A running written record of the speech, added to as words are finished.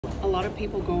A lot of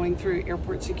people going through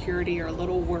airport security are a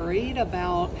little worried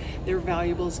about their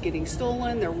valuables getting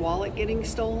stolen, their wallet getting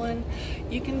stolen.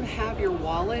 You can have your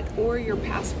wallet or your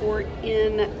passport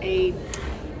in a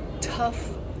tough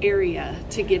area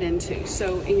to get into.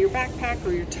 So in your backpack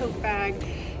or your tote bag,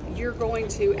 you're going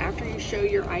to, after you show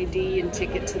your ID and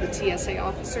ticket to the TSA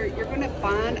officer, you're going to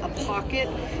find a pocket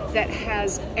that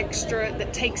has extra,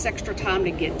 that takes extra time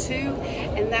to get to,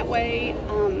 and that way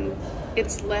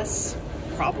it's less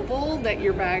probable that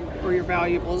your bag or your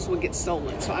valuables will get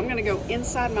stolen. So I'm going to go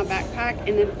inside my backpack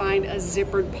and then find a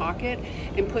zippered pocket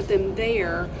and put them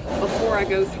there before I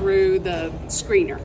go through the screener.